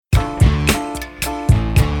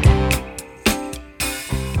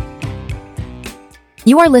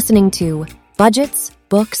You are listening to Budgets,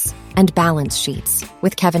 Books, and Balance Sheets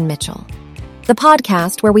with Kevin Mitchell, the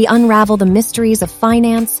podcast where we unravel the mysteries of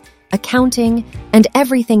finance, accounting, and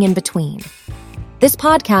everything in between. This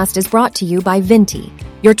podcast is brought to you by Vinti,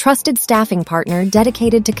 your trusted staffing partner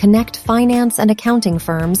dedicated to connect finance and accounting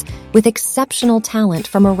firms with exceptional talent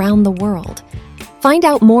from around the world. Find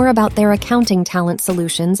out more about their accounting talent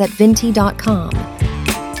solutions at vinti.com.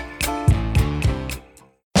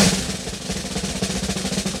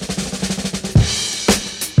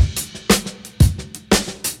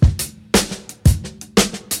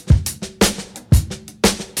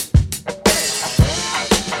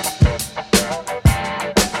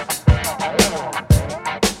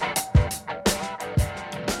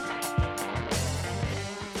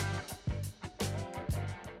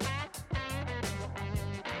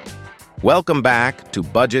 Welcome back to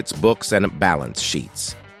Budgets, Books, and Balance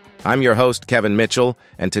Sheets. I'm your host, Kevin Mitchell,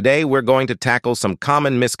 and today we're going to tackle some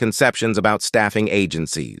common misconceptions about staffing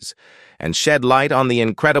agencies and shed light on the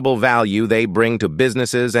incredible value they bring to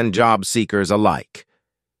businesses and job seekers alike.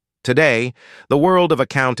 Today, the world of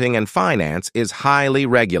accounting and finance is highly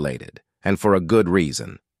regulated, and for a good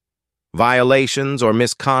reason. Violations or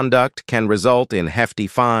misconduct can result in hefty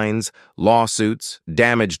fines, lawsuits,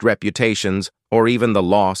 damaged reputations, or even the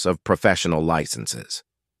loss of professional licenses.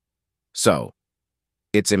 So,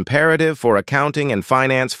 it's imperative for accounting and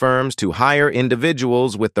finance firms to hire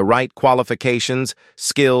individuals with the right qualifications,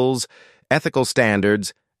 skills, ethical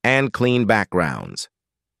standards, and clean backgrounds.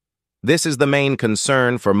 This is the main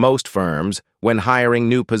concern for most firms when hiring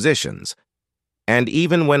new positions. And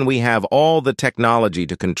even when we have all the technology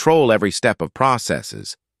to control every step of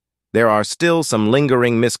processes, there are still some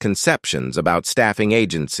lingering misconceptions about staffing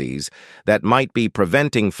agencies that might be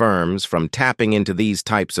preventing firms from tapping into these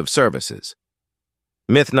types of services.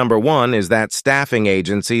 Myth number one is that staffing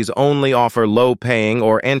agencies only offer low-paying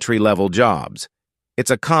or entry-level jobs.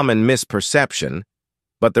 It's a common misperception,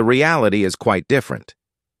 but the reality is quite different.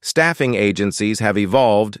 Staffing agencies have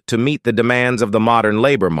evolved to meet the demands of the modern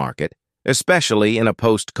labor market, especially in a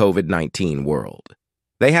post-COVID-19 world.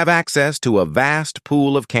 They have access to a vast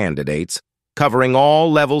pool of candidates covering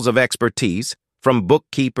all levels of expertise, from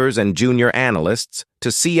bookkeepers and junior analysts to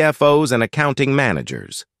CFOs and accounting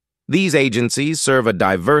managers. These agencies serve a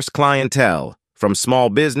diverse clientele, from small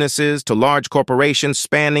businesses to large corporations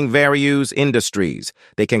spanning various industries.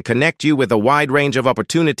 They can connect you with a wide range of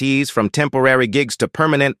opportunities, from temporary gigs to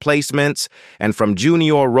permanent placements, and from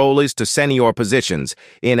junior roles to senior positions.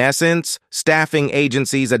 In essence, staffing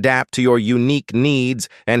agencies adapt to your unique needs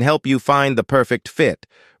and help you find the perfect fit,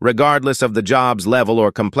 regardless of the job's level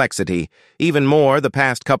or complexity. Even more, the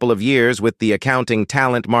past couple of years, with the accounting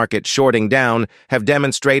talent market shorting down, have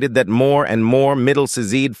demonstrated that more and more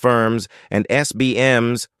middle-sized firms and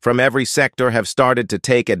SBMs from every sector have started to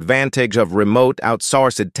take advantage of remote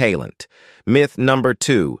outsourced talent. Myth number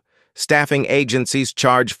two: staffing agencies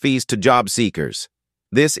charge fees to job seekers.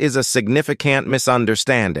 This is a significant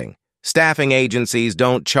misunderstanding. Staffing agencies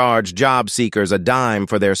don't charge job seekers a dime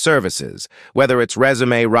for their services, whether it's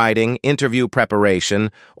resume writing, interview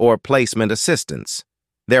preparation, or placement assistance.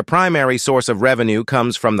 Their primary source of revenue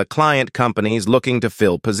comes from the client companies looking to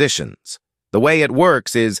fill positions. The way it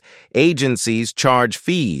works is agencies charge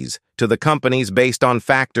fees to the companies based on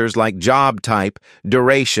factors like job type,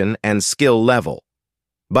 duration, and skill level.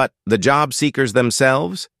 But the job seekers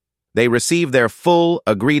themselves? They receive their full,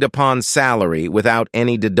 agreed-upon salary without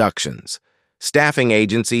any deductions. Staffing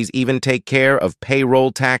agencies even take care of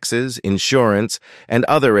payroll taxes, insurance, and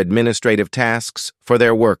other administrative tasks for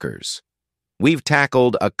their workers. We've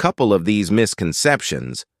tackled a couple of these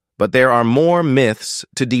misconceptions, but there are more myths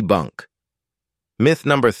to debunk. Myth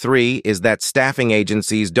number three is that staffing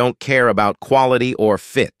agencies don't care about quality or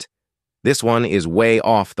fit. This one is way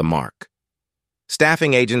off the mark.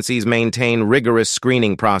 Staffing agencies maintain rigorous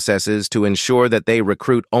screening processes to ensure that they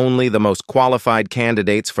recruit only the most qualified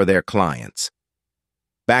candidates for their clients.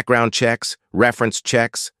 Background checks, reference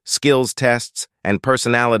checks, skills tests, and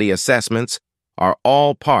personality assessments are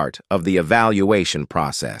all part of the evaluation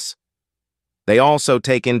process. They also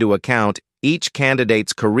take into account each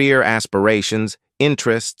candidate's career aspirations,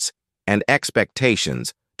 interests, and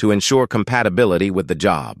expectations to ensure compatibility with the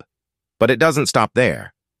job. But it doesn't stop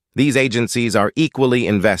there. These agencies are equally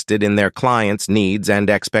invested in their clients' needs and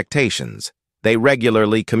expectations. They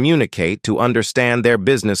regularly communicate to understand their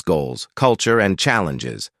business goals, culture, and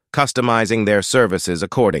challenges, customizing their services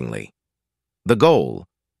accordingly. The goal: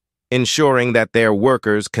 ensuring that their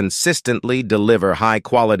workers consistently deliver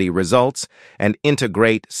high-quality results and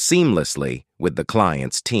integrate seamlessly with the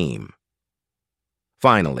client's team.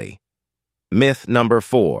 Finally, myth number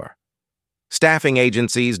 4. Staffing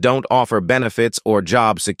agencies don't offer benefits or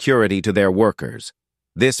job security to their workers.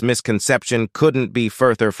 This misconception couldn't be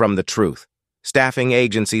further from the truth. Staffing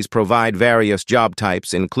agencies provide various job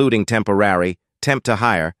types, including temporary,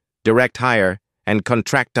 temp-to-hire, direct hire, and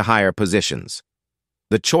contract-to-hire positions.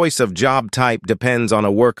 The choice of job type depends on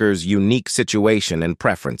a worker's unique situation and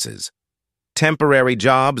preferences. Temporary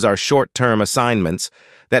jobs are short-term assignments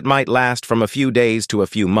that might last from a few days to a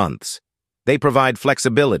few months. They provide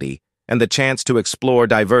flexibility and the chance to explore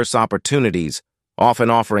diverse opportunities, often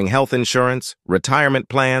offering health insurance, retirement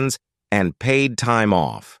plans, and paid time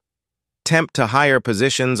off. Temp-to-hire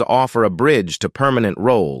positions offer a bridge to permanent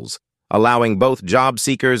roles, allowing both job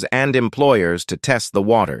seekers and employers to test the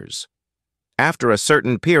waters. After a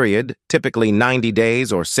certain period, typically 90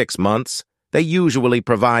 days or 6 months, they usually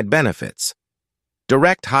provide benefits.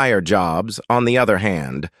 Direct hire jobs, on the other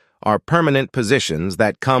hand, are permanent positions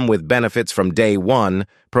that come with benefits from day one,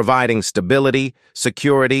 providing stability,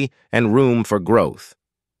 security, and room for growth.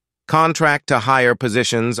 Contract-to-hire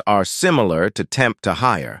positions are similar to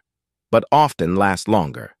temp-to-hire, but often last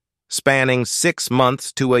longer, spanning 6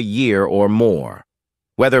 months to a year or more.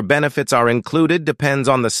 Whether benefits are included depends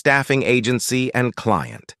on the staffing agency and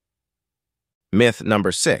client. Myth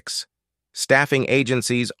number 6. Staffing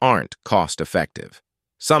agencies aren't cost-effective.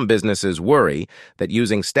 Some businesses worry that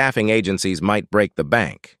using staffing agencies might break the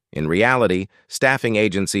bank. In reality, staffing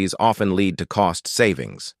agencies often lead to cost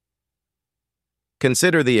savings.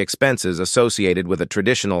 Consider the expenses associated with a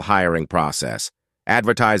traditional hiring process: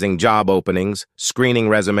 advertising job openings, screening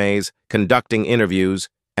resumes, conducting interviews,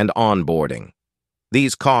 and onboarding.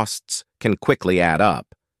 These costs can quickly add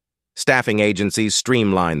up. Staffing agencies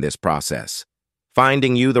streamline this process,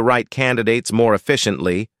 finding you the right candidates more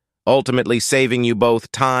efficiently, ultimately saving you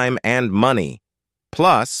both time and money.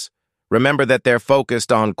 Plus, remember that they're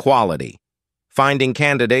focused on quality, finding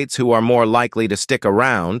candidates who are more likely to stick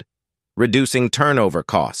around, reducing turnover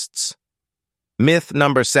costs. Myth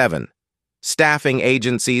number 7. Staffing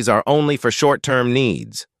agencies are only for short-term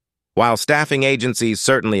needs. While staffing agencies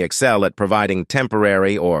certainly excel at providing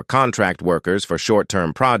temporary or contract workers for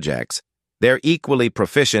short-term projects, they're equally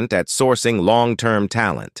proficient at sourcing long-term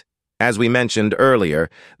talent. As we mentioned earlier,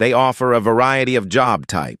 they offer a variety of job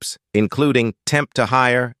types, including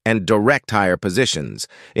temp-to-hire and direct-hire positions,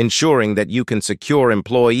 ensuring that you can secure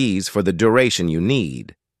employees for the duration you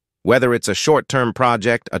need. Whether it's a short-term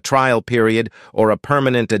project, a trial period, or a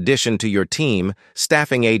permanent addition to your team,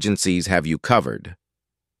 staffing agencies have you covered.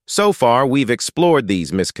 So far, we've explored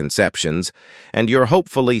these misconceptions, and you're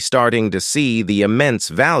hopefully starting to see the immense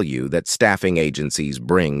value that staffing agencies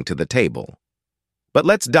bring to the table. But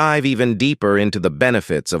let's dive even deeper into the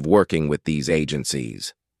benefits of working with these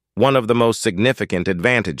agencies. One of the most significant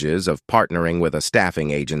advantages of partnering with a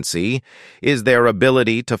staffing agency is their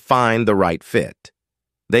ability to find the right fit.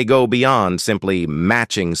 They go beyond simply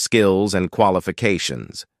matching skills and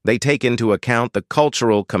qualifications. They take into account the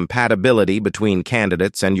cultural compatibility between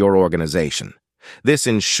candidates and your organization. This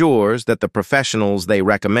ensures that the professionals they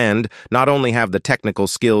recommend not only have the technical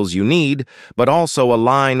skills you need, but also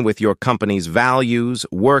align with your company's values,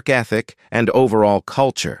 work ethic, and overall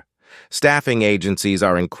culture. Staffing agencies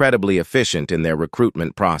are incredibly efficient in their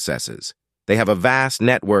recruitment processes. They have a vast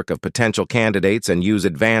network of potential candidates and use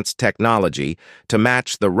advanced technology to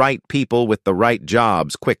match the right people with the right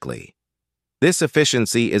jobs quickly. This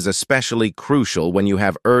efficiency is especially crucial when you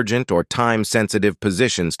have urgent or time-sensitive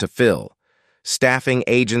positions to fill. Staffing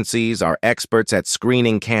agencies are experts at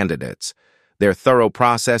screening candidates. Their thorough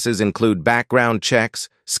processes include background checks,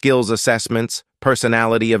 skills assessments,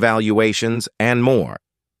 personality evaluations, and more.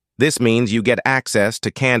 This means you get access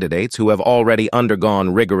to candidates who have already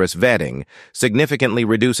undergone rigorous vetting, significantly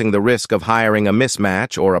reducing the risk of hiring a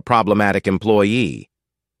mismatch or a problematic employee.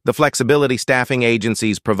 The flexibility staffing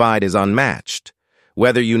agencies provide is unmatched.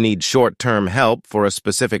 Whether you need short-term help for a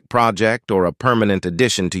specific project or a permanent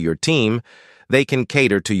addition to your team, they can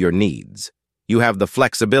cater to your needs. You have the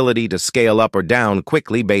flexibility to scale up or down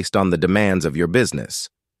quickly based on the demands of your business.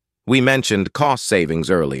 We mentioned cost savings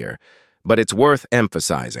earlier, but it's worth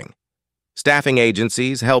emphasizing. Staffing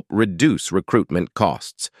agencies help reduce recruitment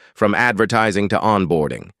costs, from advertising to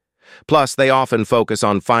onboarding. Plus, they often focus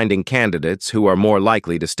on finding candidates who are more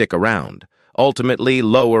likely to stick around, ultimately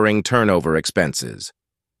lowering turnover expenses.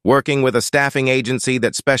 Working with a staffing agency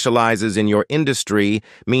that specializes in your industry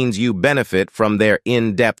means you benefit from their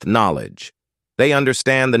in-depth knowledge. They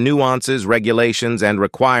understand the nuances, regulations, and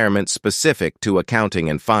requirements specific to accounting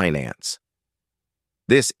and finance.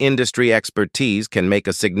 This industry expertise can make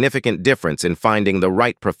a significant difference in finding the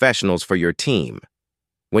right professionals for your team.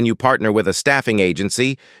 When you partner with a staffing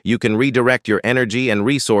agency, you can redirect your energy and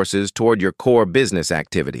resources toward your core business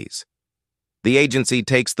activities. The agency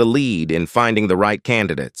takes the lead in finding the right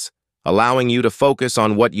candidates, allowing you to focus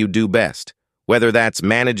on what you do best, whether that's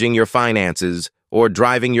managing your finances or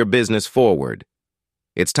driving your business forward.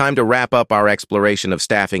 It's time to wrap up our exploration of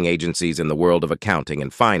staffing agencies in the world of accounting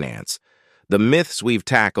and finance. The myths we've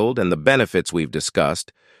tackled and the benefits we've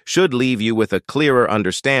discussed should leave you with a clearer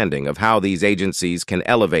understanding of how these agencies can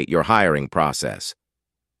elevate your hiring process.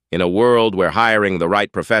 In a world where hiring the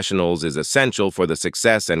right professionals is essential for the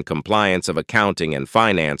success and compliance of accounting and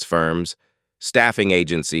finance firms, staffing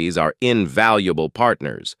agencies are invaluable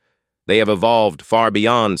partners. They have evolved far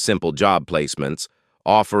beyond simple job placements,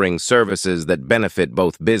 offering services that benefit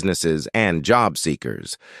both businesses and job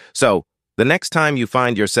seekers. So, the next time you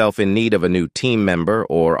find yourself in need of a new team member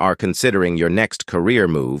or are considering your next career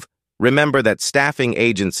move, remember that staffing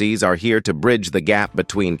agencies are here to bridge the gap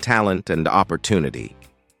between talent and opportunity.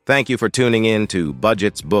 Thank you for tuning in to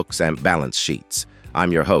Budgets, Books, and Balance Sheets.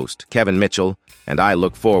 I'm your host, Kevin Mitchell, and I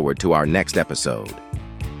look forward to our next episode.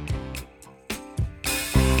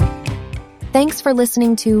 Thanks for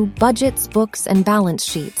listening to Budgets, Books, and Balance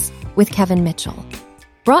Sheets with Kevin Mitchell.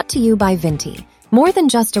 Brought to you by Vinti, more than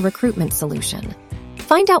just a recruitment solution.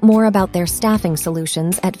 Find out more about their staffing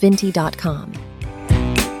solutions at vinti.com.